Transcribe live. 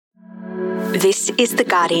This is The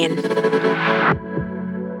Guardian.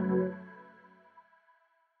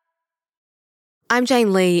 I'm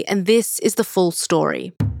Jane Lee, and this is the full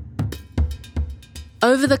story.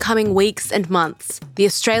 Over the coming weeks and months, the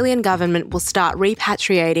Australian government will start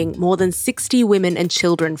repatriating more than 60 women and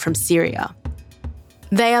children from Syria.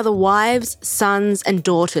 They are the wives, sons and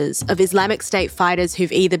daughters of Islamic State fighters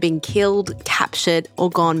who've either been killed, captured or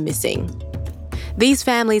gone missing. These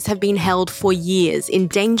families have been held for years in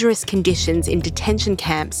dangerous conditions in detention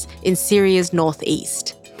camps in Syria's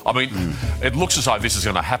northeast. I mean, it looks as though this is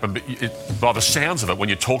going to happen, but by the sounds of it, when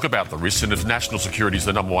you talk about the risks, and if national security is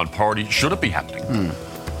the number one priority, should it be happening?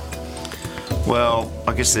 Well,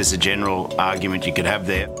 I guess there's a general argument you could have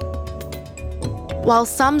there. While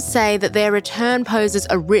some say that their return poses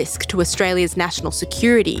a risk to Australia's national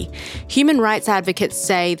security, human rights advocates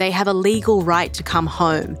say they have a legal right to come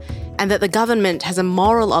home and that the government has a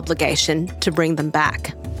moral obligation to bring them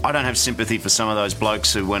back. I don't have sympathy for some of those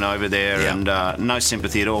blokes who went over there, and no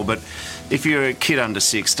sympathy at all. But if you're a kid under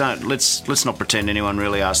 6, let's not pretend anyone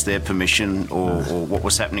really asked their permission or what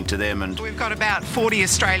was happening to them. And we've got about 40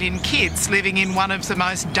 Australian kids living in one of the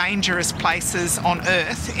most dangerous places on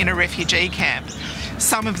earth in a refugee camp.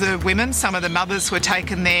 Some of the women, some of the mothers were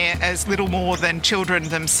taken there as little more than children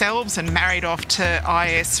themselves and married off to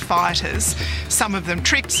IS fighters. Some of them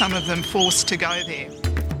tricked, some of them forced to go there.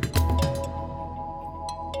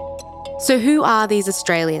 So who are these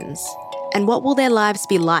Australians? And what will their lives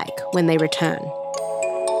be like when they return?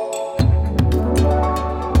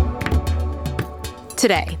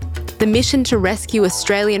 Today, the mission to rescue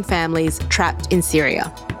Australian families trapped in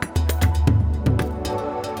Syria.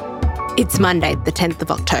 It's Monday, the 10th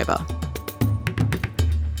of October.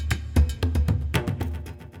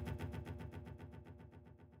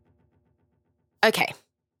 Okay.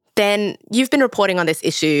 Ben, you've been reporting on this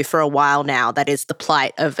issue for a while now, that is the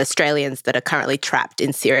plight of Australians that are currently trapped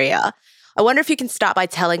in Syria. I wonder if you can start by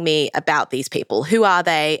telling me about these people. Who are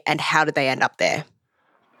they and how did they end up there?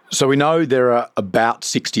 So we know there are about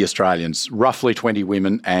 60 Australians, roughly 20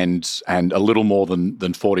 women and a little more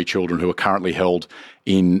than 40 children who are currently held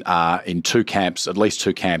in two camps, at least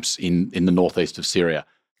two camps in the northeast of Syria.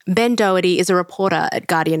 Ben Doherty is a reporter at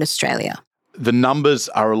Guardian Australia. The numbers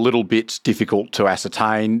are a little bit difficult to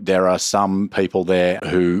ascertain. There are some people there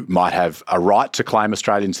who might have a right to claim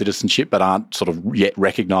Australian citizenship but aren't sort of yet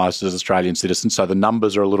recognised as Australian citizens, so the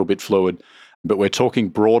numbers are a little bit fluid. But we're talking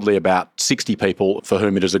broadly about 60 people for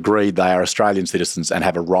whom it is agreed they are Australian citizens and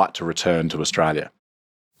have a right to return to Australia.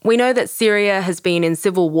 We know that Syria has been in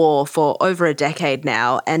civil war for over a decade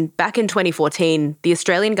now, and back in 2014, the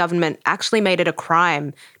Australian government actually made it a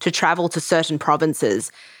crime to travel to certain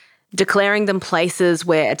provinces, declaring them places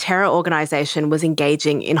where a terror organisation was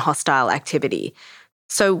engaging in hostile activity.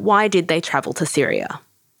 So why did they travel to Syria?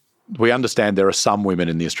 We understand there are some women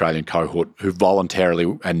in the Australian cohort who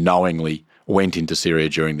voluntarily and knowingly went into Syria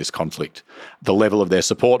during this conflict. The level of their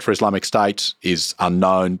support for Islamic State is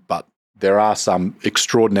unknown, but there are some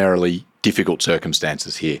extraordinarily difficult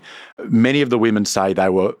circumstances here. Many of the women say they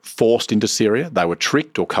were forced into Syria. They were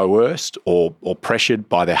tricked or coerced or pressured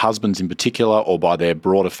by their husbands in particular or by their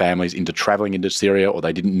broader families into travelling into Syria, or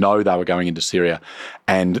they didn't know they were going into Syria,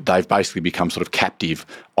 and they've basically become sort of captive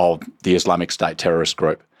of the Islamic State terrorist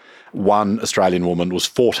group. One Australian woman was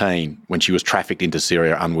 14 when she was trafficked into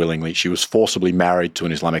Syria unwillingly. She was forcibly married to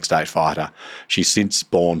an Islamic State fighter. She's since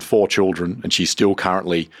borne 4 children, and she's still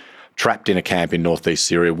currently trapped in a camp in northeast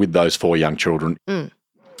Syria with those 4 young children.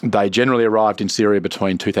 They generally arrived in Syria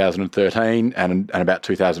between 2013 and about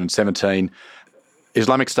 2017.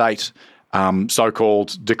 Islamic State,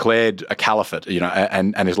 so-called, declared a caliphate,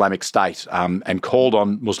 an Islamic State, and called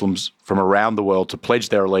on Muslims from around the world to pledge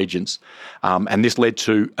their allegiance. And this led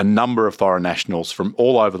to a number of foreign nationals from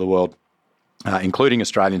all over the world, including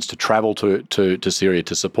Australians, to travel to Syria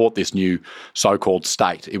to support this new so-called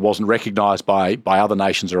state. It wasn't recognised by other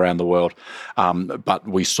nations around the world, but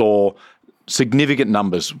we saw significant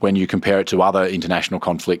numbers when you compare it to other international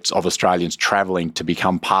conflicts of Australians travelling to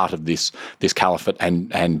become part of this caliphate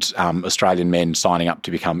and Australian men signing up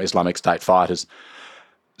to become Islamic State fighters.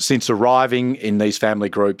 Since arriving in these family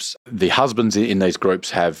groups, the husbands in these groups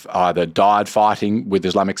have either died fighting with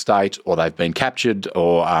Islamic State, or they've been captured,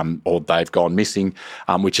 or they've gone missing,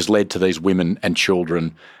 which has led to these women and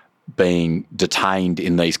children being detained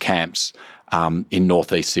in these camps in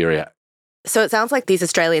northeast Syria. So it sounds like these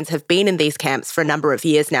Australians have been in these camps for a number of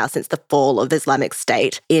years now, since the fall of Islamic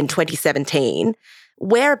State in 2017.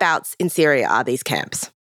 Whereabouts in Syria are these camps?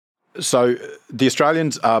 So the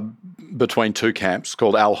Australians are between two camps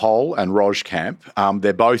called Al Hol and Roj camp.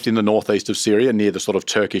 They're both in the northeast of Syria, near the sort of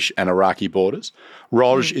Turkish and Iraqi borders.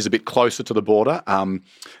 Roj is a bit closer to the border.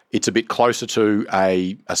 It's a bit closer to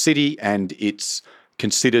a city, and it's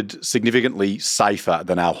considered significantly safer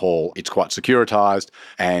than Al Hol. It's quite securitized,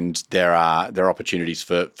 and there are opportunities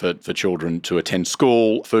for children to attend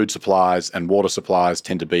school. Food supplies and water supplies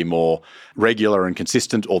tend to be more regular and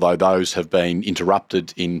consistent, although those have been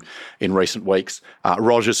interrupted in recent weeks.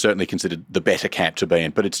 Roj is certainly considered the better camp to be in,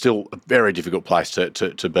 but it's still a very difficult place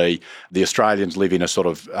to be. The Australians live in a sort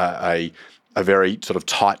of a very sort of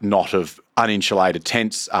tight knot of uninsulated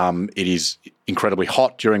tents. It is incredibly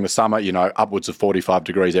hot during the summer, upwards of 45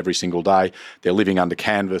 degrees every single day. They're living under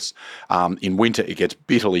canvas. In winter, it gets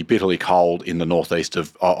bitterly, bitterly cold in the northeast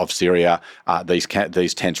of Syria. These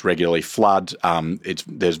tents regularly flood.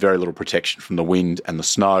 There's very little protection from the wind and the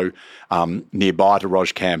snow. Nearby to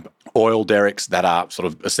Roj camp, oil derricks that are sort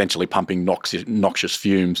of essentially pumping noxious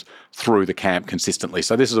fumes through the camp consistently.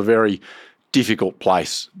 So this is a very difficult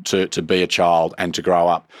place to be a child and to grow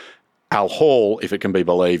up. Al Hol, if it can be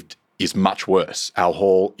believed, is much worse. Al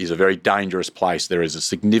Hol is a very dangerous place. There is a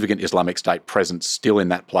significant Islamic State presence still in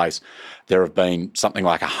that place. There have been something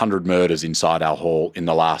like 100 murders inside Al Hol in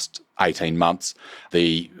the last 18 months.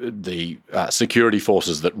 The security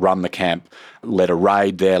forces that run the camp led a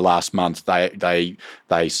raid there last month. They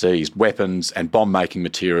seized weapons and bomb-making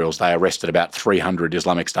materials. They arrested about 300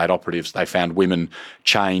 Islamic State operatives. They found women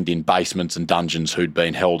chained in basements and dungeons who'd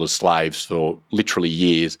been held as slaves for literally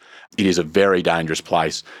years. It is a very dangerous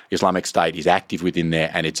place. Islamic State is active within there,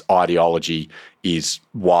 and its ideology is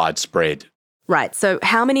widespread. Right. So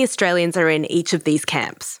how many Australians are in each of these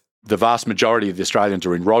camps? The vast majority of the Australians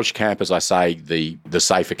are in Roj camp, as I say, the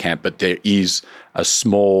safer camp, but there is a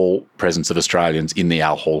small presence of Australians in the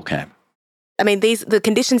Al Hol camp. I mean, the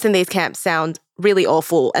conditions in these camps sound really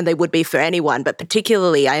awful, and they would be for anyone, but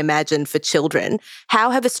particularly, I imagine, for children.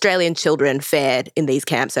 How have Australian children fared in these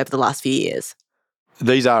camps over the last few years?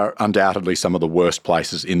 These are undoubtedly some of the worst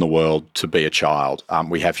places in the world to be a child.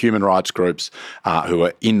 We have human rights groups who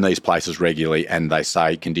are in these places regularly, and they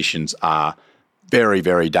say conditions are very,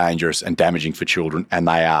 very dangerous and damaging for children, and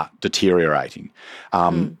they are deteriorating.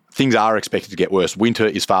 Things are expected to get worse. Winter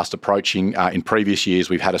is fast approaching. In previous years,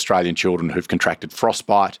 we've had Australian children who've contracted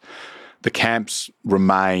frostbite. The camps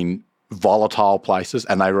remain volatile places,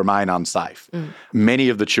 and they remain unsafe. Many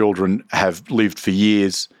of the children have lived for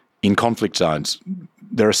years in conflict zones.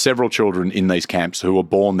 There are several children in these camps who were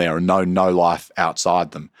born there and know no life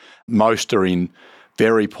outside them. Most are in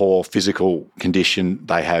very poor physical condition.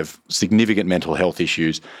 They have significant mental health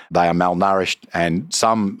issues. They are malnourished, and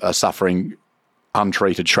some are suffering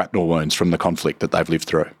untreated shrapnel wounds from the conflict that they've lived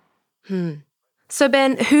through. So,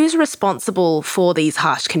 Ben, who's responsible for these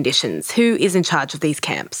harsh conditions? Who is in charge of these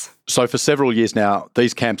camps? So for several years now,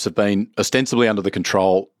 these camps have been ostensibly under the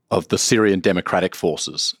control of the Syrian Democratic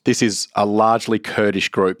Forces. This is a largely Kurdish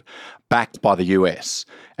group backed by the US.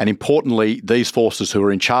 And importantly, these forces who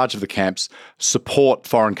are in charge of the camps support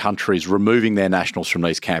foreign countries removing their nationals from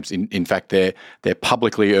these camps. In fact, they're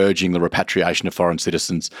publicly urging the repatriation of foreign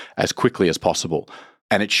citizens as quickly as possible.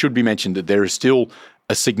 And it should be mentioned that there is still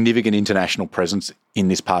a significant international presence in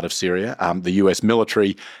this part of Syria. The US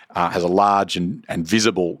military has a large and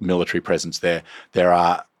visible military presence there. There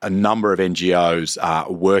are a number of NGOs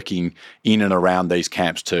working in and around these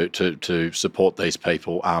camps to support these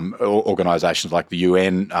people. Organisations like the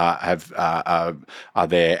UN are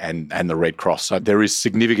there, and the Red Cross. So there is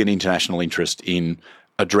significant international interest in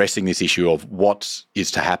addressing this issue of what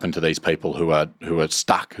is to happen to these people who are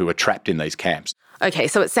stuck, who are trapped in these camps. Okay,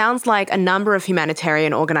 so it sounds like a number of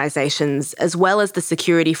humanitarian organisations, as well as the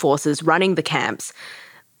security forces running the camps,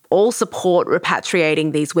 all support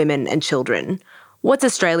repatriating these women and children. What's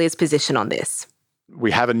Australia's position on this?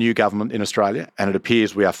 We have a new government in Australia, and it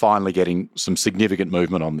appears we are finally getting some significant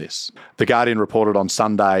movement on this. The Guardian reported on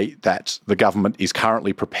Sunday that the government is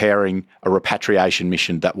currently preparing a repatriation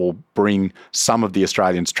mission that will bring some of the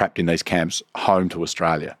Australians trapped in these camps home to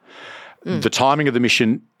Australia. The timing of the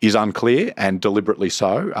mission is unclear, and deliberately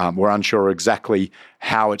so. We're unsure exactly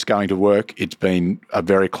how it's going to work. It's been a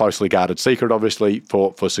very closely guarded secret, obviously,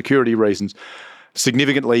 for security reasons.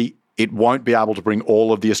 Significantly, it won't be able to bring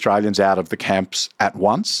all of the Australians out of the camps at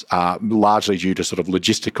once, largely due to sort of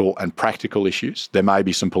logistical and practical issues. There may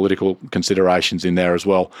be some political considerations in there as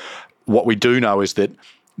well. What we do know is that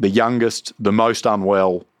the youngest, the most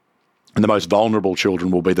unwell, and the most vulnerable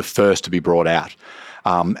children will be the first to be brought out.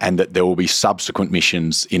 And that there will be subsequent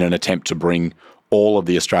missions in an attempt to bring all of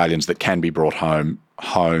the Australians that can be brought home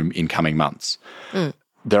in coming months.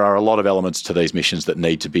 There are a lot of elements to these missions that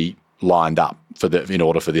need to be lined up in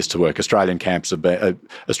order for this to work. Australian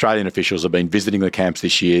officials have been visiting the camps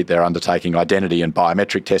this year. They're undertaking identity and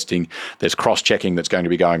biometric testing. There's cross-checking that's going to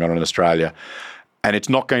be going on in Australia. And it's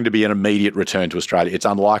not going to be an immediate return to Australia. It's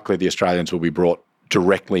unlikely the Australians will be brought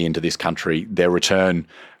directly into this country. Their return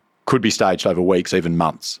could be staged over weeks, even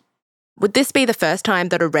months. Would this be the first time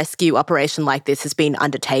that a rescue operation like this has been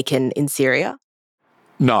undertaken in Syria?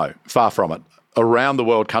 No, far from it. Around the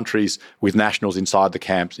world, countries with nationals inside the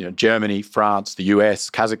camps, Germany, France, the US,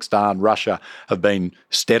 Kazakhstan, Russia, have been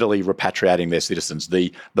steadily repatriating their citizens.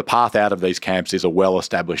 The path out of these camps is a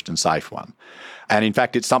well-established and safe one. And in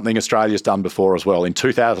fact, it's something Australia's done before as well. In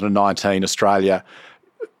 2019, Australia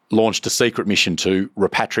launched a secret mission to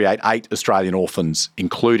repatriate 8 Australian orphans,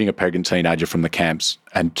 including a pregnant teenager, from the camps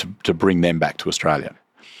and to bring them back to Australia.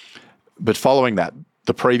 But following that,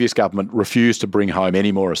 the previous government refused to bring home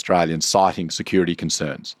any more Australians, citing security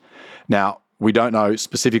concerns. Now, we don't know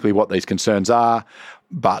specifically what these concerns are,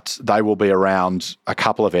 but they will be around a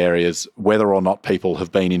couple of areas, whether or not people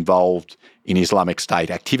have been involved in Islamic State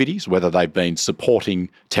activities, whether they've been supporting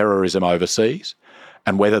terrorism overseas,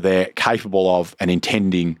 and whether they're capable of and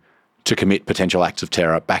intending to commit potential acts of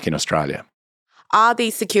terror back in Australia. Are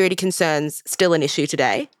these security concerns still an issue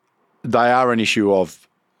today? They are an issue of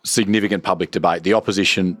significant public debate. The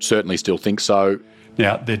opposition certainly still thinks so.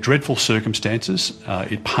 Now, they're dreadful circumstances.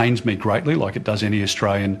 It pains me greatly, like it does any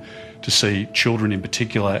Australian, to see children in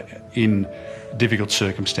particular in difficult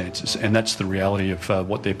circumstances. And that's the reality of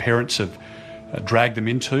what their parents have dragged them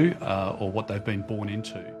into or what they've been born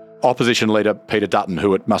into. Opposition leader Peter Dutton,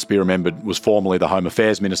 who it must be remembered was formerly the Home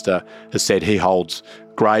Affairs Minister, has said he holds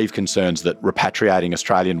grave concerns that repatriating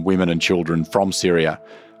Australian women and children from Syria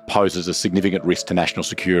poses a significant risk to national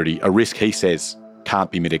security, a risk he says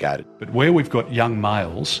can't be mitigated. But where we've got young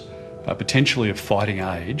males, potentially of fighting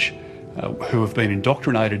age, who have been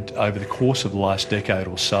indoctrinated over the course of the last decade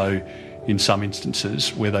or so, in some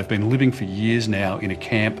instances, where they've been living for years now in a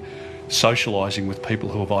camp, socialising with people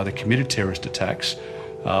who have either committed terrorist attacks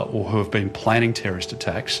or who have been planning terrorist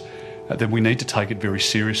attacks, then we need to take it very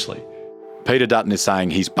seriously. Peter Dutton is saying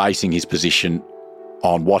he's basing his position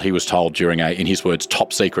on what he was told during in his words,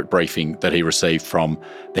 top secret briefing that he received from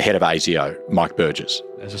the head of ASIO, Mike Burgess.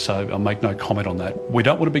 As I say, I'll make no comment on that. We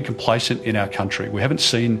don't want to be complacent in our country. We haven't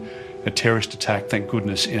seen a terrorist attack, thank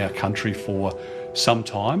goodness, in our country for some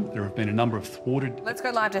time. There have been a number of thwarted... Let's go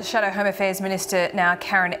live to Shadow Home Affairs Minister now,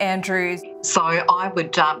 Karen Andrews. So I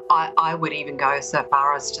would even go so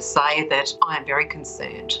far as to say that I am very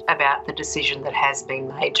concerned about the decision that has been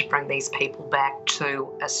made to bring these people back to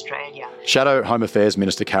Australia. Shadow Home Affairs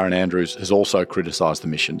Minister Karen Andrews has also criticised the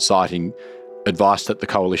mission, citing advice that the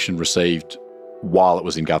coalition received while it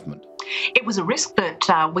was in government. It was a risk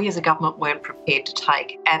that we as a government weren't prepared to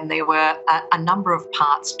take, and there were a number of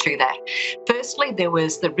parts to that. Firstly, there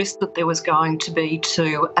was the risk that there was going to be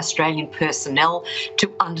to Australian personnel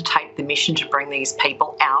to undertake the mission to bring these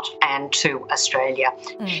people out and to Australia.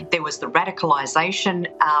 There was the radicalisation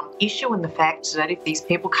issue and the fact that if these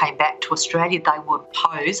people came back to Australia, they would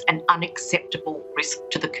pose an unacceptable risk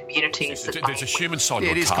to the communities. There's a human side to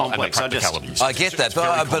it. It is complex. I get that,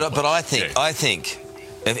 but I think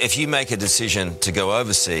if you make a decision to go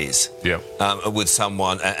overseas with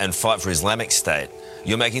someone and fight for Islamic State,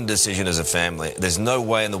 you're making a decision as a family. There's no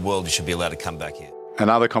way in the world you should be allowed to come back here.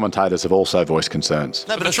 And other commentators have also voiced concerns.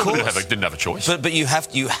 No, but of course. Didn't have a choice. But you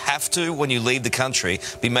have to, when you leave the country,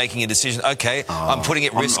 be making a decision. Okay, I'm putting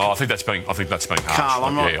at risk. I think that's being harsh. Carl,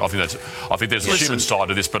 I think there's a human side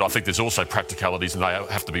to this, but I think there's also practicalities, and they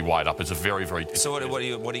have to be weighed up. It's a very, very. So what are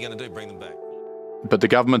you going to do? Bring them back? But the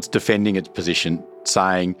government's defending its position,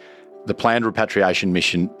 saying the planned repatriation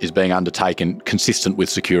mission is being undertaken consistent with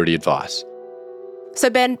security advice.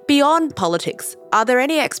 So Ben, beyond politics, are there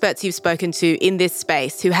any experts you've spoken to in this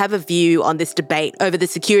space who have a view on this debate over the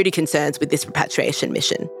security concerns with this repatriation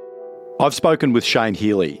mission? I've spoken with Shane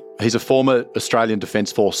Healy. He's a former Australian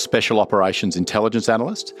Defence Force Special Operations Intelligence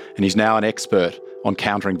Analyst, and he's now an expert on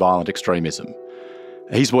countering violent extremism.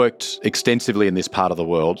 He's worked extensively in this part of the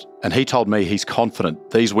world, and he told me he's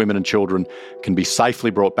confident these women and children can be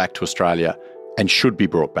safely brought back to Australia and should be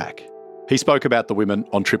brought back. He spoke about the women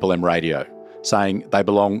on Triple M radio, saying they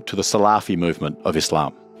belong to the Salafi movement of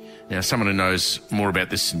Islam. Now, someone who knows more about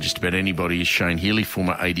this than just about anybody is Shane Healy,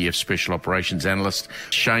 former ADF Special Operations Analyst.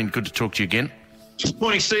 Shane, good to talk to you again.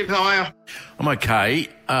 Morning, Steve. How are you? I'm okay.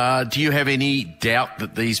 Do you have any doubt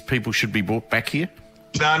that these people should be brought back here?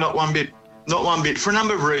 No, not one bit. Not one bit, for a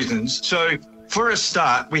number of reasons. So, for a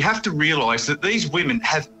start, we have to realise that these women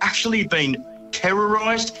have actually been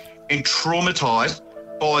terrorised and traumatised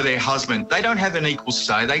by their husband. They don't have an equal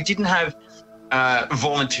say. They didn't have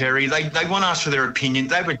voluntary. They won't ask for their opinion.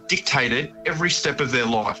 They were dictated every step of their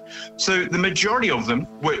life. So the majority of them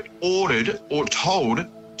were ordered or told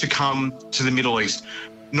to come to the Middle East.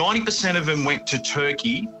 90% of them went to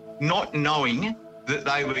Turkey, not knowing that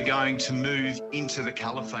they were going to move into the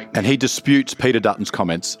caliphate. And he disputes Peter Dutton's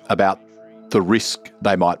comments about the risk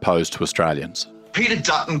they might pose to Australians. Peter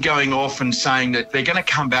Dutton going off and saying that they're going to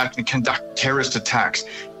come back and conduct terrorist attacks.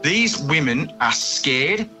 These women are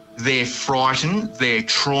scared, they're frightened, they're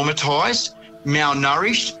traumatised,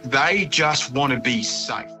 malnourished. They just want to be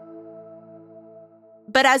safe.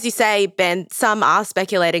 But as you say, Ben, some are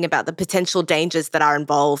speculating about the potential dangers that are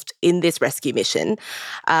involved in this rescue mission.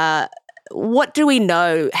 What do we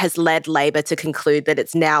know has led Labor to conclude that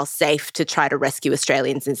it's now safe to try to rescue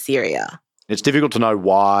Australians in Syria? It's difficult to know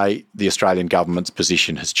why the Australian government's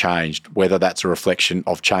position has changed, whether that's a reflection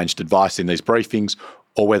of changed advice in these briefings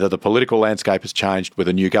or whether the political landscape has changed with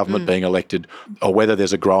a new government being elected, or whether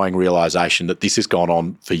there's a growing realisation that this has gone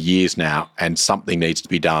on for years now and something needs to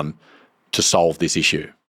be done to solve this issue.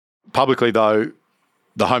 Publicly, though,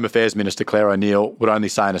 the Home Affairs Minister, Claire O'Neil, would only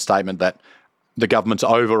say in a statement that the government's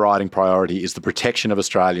overriding priority is the protection of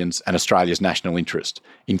Australians and Australia's national interest,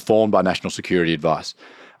 informed by national security advice.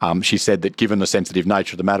 She said that given the sensitive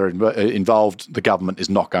nature of the matter involved, the government is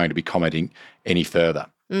not going to be commenting any further.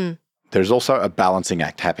 There's also a balancing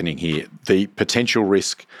act happening here. The potential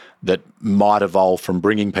risk that might evolve from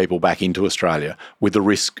bringing people back into Australia with the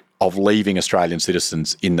risk of leaving Australian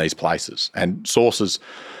citizens in these places. And sources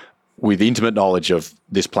with intimate knowledge of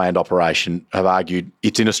this planned operation have argued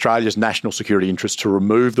it's in Australia's national security interest to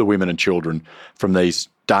remove the women and children from these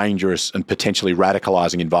dangerous and potentially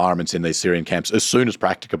radicalising environments in these Syrian camps as soon as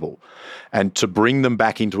practicable, and to bring them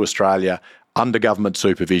back into Australia under government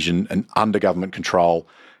supervision and under government control,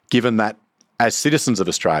 given that as citizens of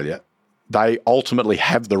Australia, they ultimately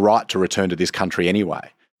have the right to return to this country anyway.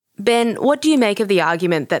 Ben, what do you make of the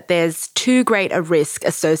argument that there's too great a risk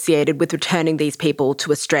associated with returning these people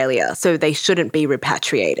to Australia, so they shouldn't be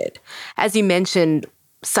repatriated? As you mentioned,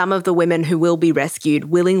 some of the women who will be rescued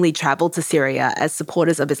willingly travel to Syria as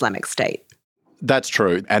supporters of Islamic State. That's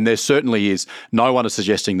true. And there certainly is. No one is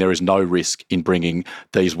suggesting there is no risk in bringing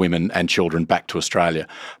these women and children back to Australia.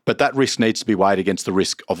 But that risk needs to be weighed against the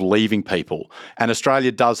risk of leaving people. And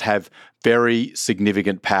Australia does have very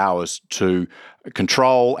significant powers to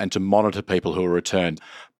control and to monitor people who are returned.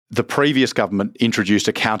 The previous government introduced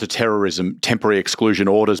a counter-terrorism temporary exclusion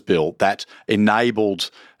orders bill that enabled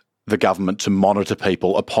the government to monitor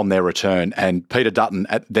people upon their return. And Peter Dutton,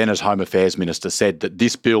 then as Home Affairs Minister, said that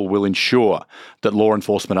this bill will ensure that law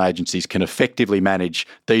enforcement agencies can effectively manage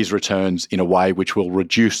these returns in a way which will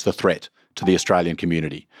reduce the threat to the Australian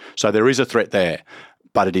community. So there is a threat there,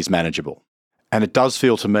 but it is manageable. And it does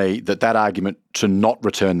feel to me that that argument to not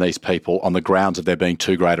return these people on the grounds of there being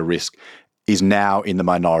too great a risk is now in the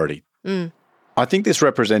minority. I think this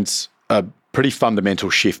represents a pretty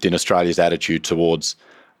fundamental shift in Australia's attitude towards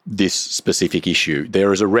this specific issue.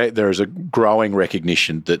 There is a growing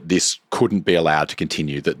recognition that this couldn't be allowed to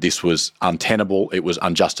continue, that this was untenable, it was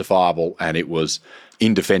unjustifiable, and it was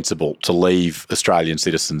indefensible to leave Australian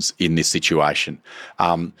citizens in this situation.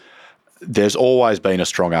 There's always been a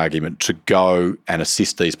strong argument to go and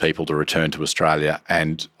assist these people to return to Australia,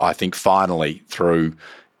 and I think finally, through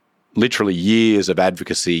literally years of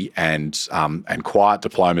advocacy and quiet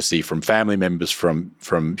diplomacy from family members,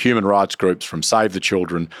 from human rights groups, from Save the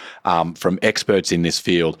Children, from experts in this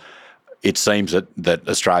field, it seems that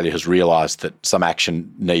Australia has realised that some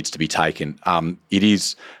action needs to be taken. It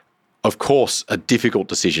is, of course, a difficult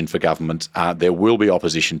decision for government. There will be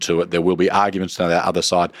opposition to it. There will be arguments on the other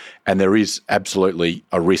side, and there is absolutely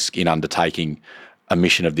a risk in undertaking a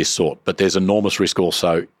mission of this sort. But there's enormous risk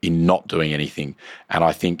also in not doing anything. And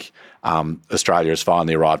I think Australia has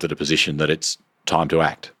finally arrived at a position that it's time to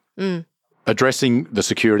act. Addressing the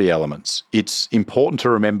security elements, it's important to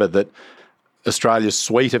remember that Australia's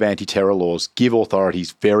suite of anti-terror laws give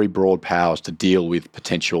authorities very broad powers to deal with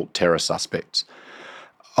potential terror suspects.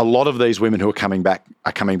 A lot of these women who are coming back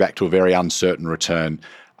to a very uncertain return.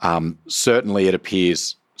 Certainly it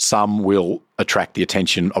appears some will attract the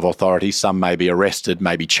attention of authorities. Some may be arrested,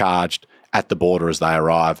 may be charged at the border as they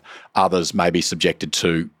arrive. Others may be subjected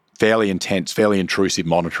to fairly intense, fairly intrusive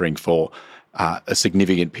monitoring for a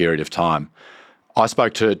significant period of time. I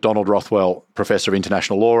spoke to Donald Rothwell, Professor of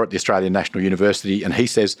International Law at the Australian National University, and he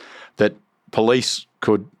says that police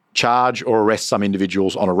could charge or arrest some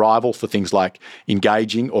individuals on arrival for things like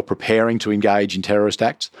engaging or preparing to engage in terrorist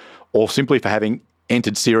acts, or simply for having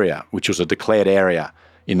entered Syria, which was a declared area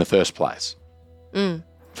in the first place.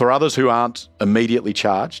 For others who aren't immediately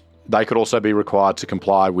charged, they could also be required to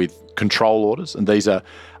comply with control orders, and these are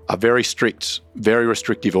very strict, very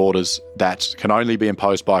restrictive orders that can only be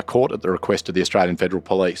imposed by a court at the request of the Australian Federal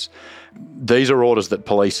Police. These are orders that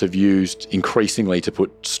police have used increasingly to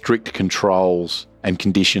put strict controls and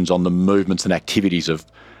conditions on the movements and activities of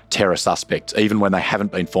terror suspects, even when they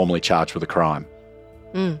haven't been formally charged with a crime.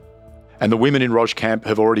 And the women in Roj Camp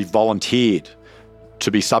have already volunteered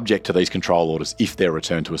to be subject to these control orders if they're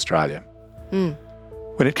returned to Australia.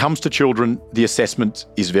 When it comes to children, the assessment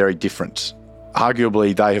is very different.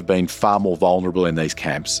 Arguably, they have been far more vulnerable in these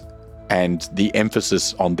camps, and the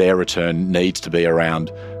emphasis on their return needs to be around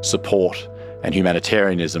support and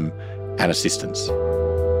humanitarianism and assistance.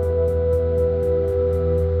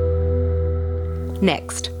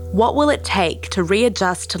 Next, what will it take to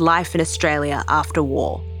readjust to life in Australia after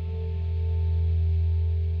war?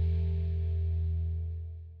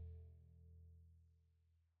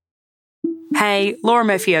 Hey, Laura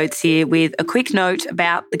Murphy-Oates here with a quick note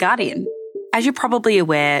about The Guardian. As you're probably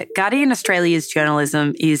aware, Guardian Australia's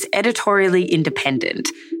journalism is editorially independent,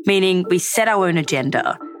 meaning we set our own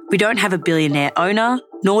agenda. We don't have a billionaire owner,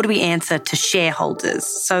 nor do we answer to shareholders,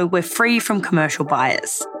 so we're free from commercial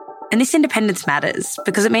bias. And this independence matters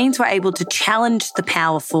because it means we're able to challenge the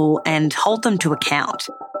powerful and hold them to account.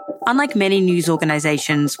 Unlike many news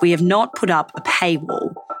organisations, we have not put up a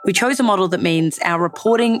paywall. We chose a model that means our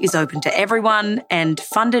reporting is open to everyone and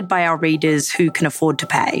funded by our readers who can afford to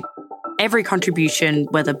pay. Every contribution,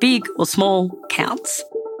 whether big or small, counts.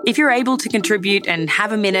 If you're able to contribute and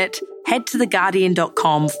have a minute, head to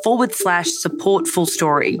theguardian.com/support Full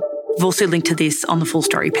Story. We've also linked to this on the Full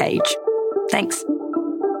Story page. Thanks.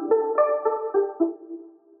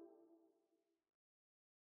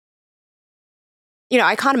 You know,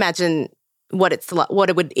 I can't imagine what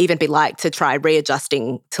it would even be like to try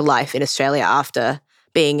readjusting to life in Australia after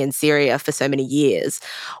being in Syria for so many years.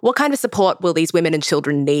 What kind of support will these women and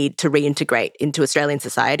children need to reintegrate into Australian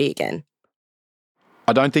society again?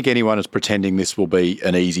 I don't think anyone is pretending this will be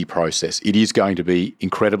an easy process. It is going to be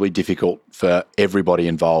incredibly difficult for everybody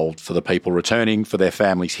involved, for the people returning, for their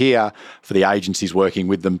families here, for the agencies working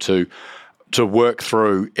with them to work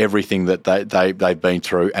through everything that they've been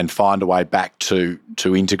through and find a way back to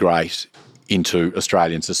integrate into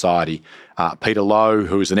Australian society. Peter Lowe,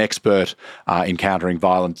 who is an expert in countering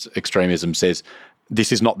violent extremism, says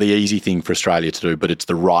this is not the easy thing for Australia to do, but it's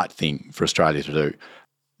the right thing for Australia to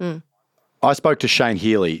do. I spoke to Shane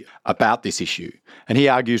Healy about this issue, and he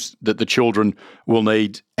argues that the children will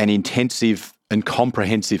need an intensive and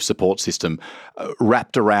comprehensive support system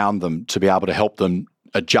wrapped around them to be able to help them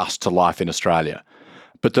adjust to life in Australia,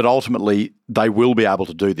 but that ultimately they will be able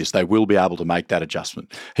to do this. They will be able to make that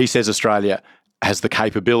adjustment. He says Australia has the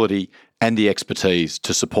capability and the expertise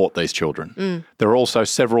to support these children. There are also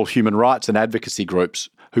several human rights and advocacy groups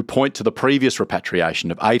who point to the previous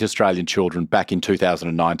repatriation of 8 Australian children back in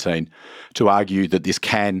 2019 to argue that this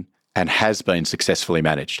can and has been successfully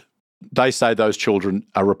managed. They say those children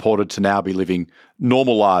are reported to now be living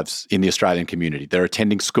normal lives in the Australian community. They're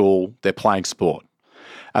attending school, they're playing sport.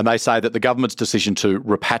 And they say that the government's decision to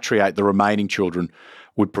repatriate the remaining children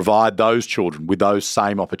would provide those children with those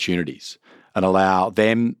same opportunities and allow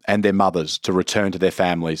them and their mothers to return to their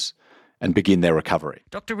families and begin their recovery.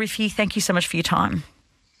 Dr. Rifi, thank you so much for your time.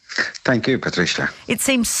 Thank you, Patricia. It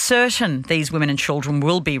seems certain these women and children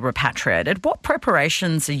will be repatriated. What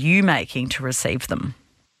preparations are you making to receive them?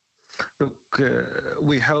 Look,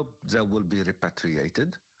 we hope they will be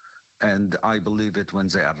repatriated, and I believe it when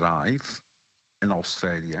they arrive in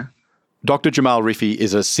Australia. Dr. Jamal Rifi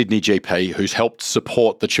is a Sydney GP who's helped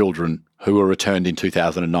support the children who were returned in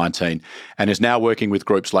 2019 and is now working with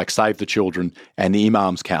groups like Save the Children and the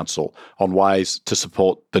Imams Council on ways to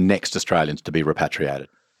support the next Australians to be repatriated.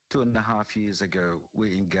 2.5 years ago,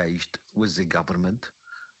 we engaged with the government.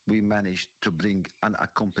 We managed to bring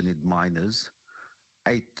unaccompanied minors.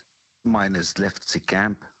 8 minors left the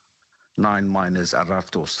camp. 9 minors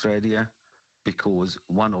arrived to Australia because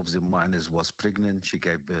one of the minors was pregnant. She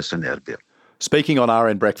gave birth in Erbil. Speaking on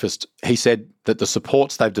RN Breakfast, he said that the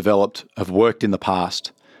supports they've developed have worked in the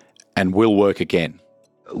past and will work again.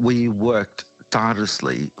 We worked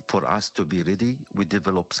tirelessly for us to be ready. We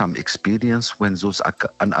developed some experience when those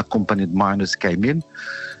unaccompanied minors came in.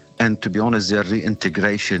 And to be honest, their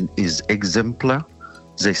reintegration is exemplar.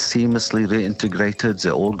 They seamlessly reintegrated.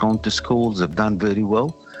 They're all gone to school. They've done very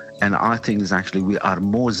well. And I think actually we are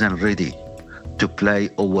more than ready to play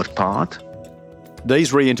our part.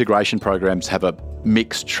 These reintegration programs have a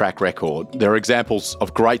mixed track record. There are examples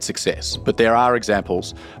of great success, but there are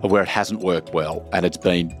examples of where it hasn't worked well and it's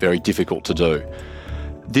been very difficult to do.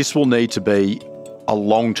 This will need to be a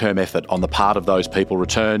long-term effort on the part of those people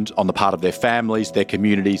returned, on the part of their families, their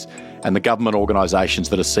communities, and the government organisations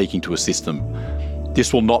that are seeking to assist them.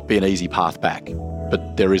 This will not be an easy path back,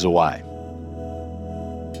 but there is a way.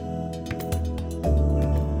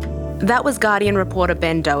 That was Guardian reporter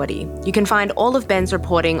Ben Doherty. You can find all of Ben's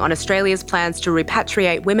reporting on Australia's plans to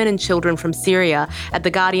repatriate women and children from Syria at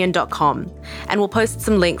theguardian.com, and we'll post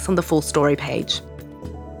some links on the full story page.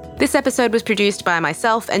 This episode was produced by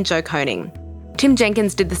myself and Joe Koning. Tim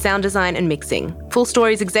Jenkins did the sound design and mixing. Full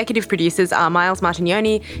Story's executive producers are Miles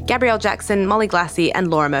Martignoni, Gabrielle Jackson, Molly Glassy and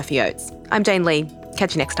Laura Murphy-Oates. I'm Jane Lee.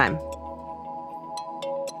 Catch you next time.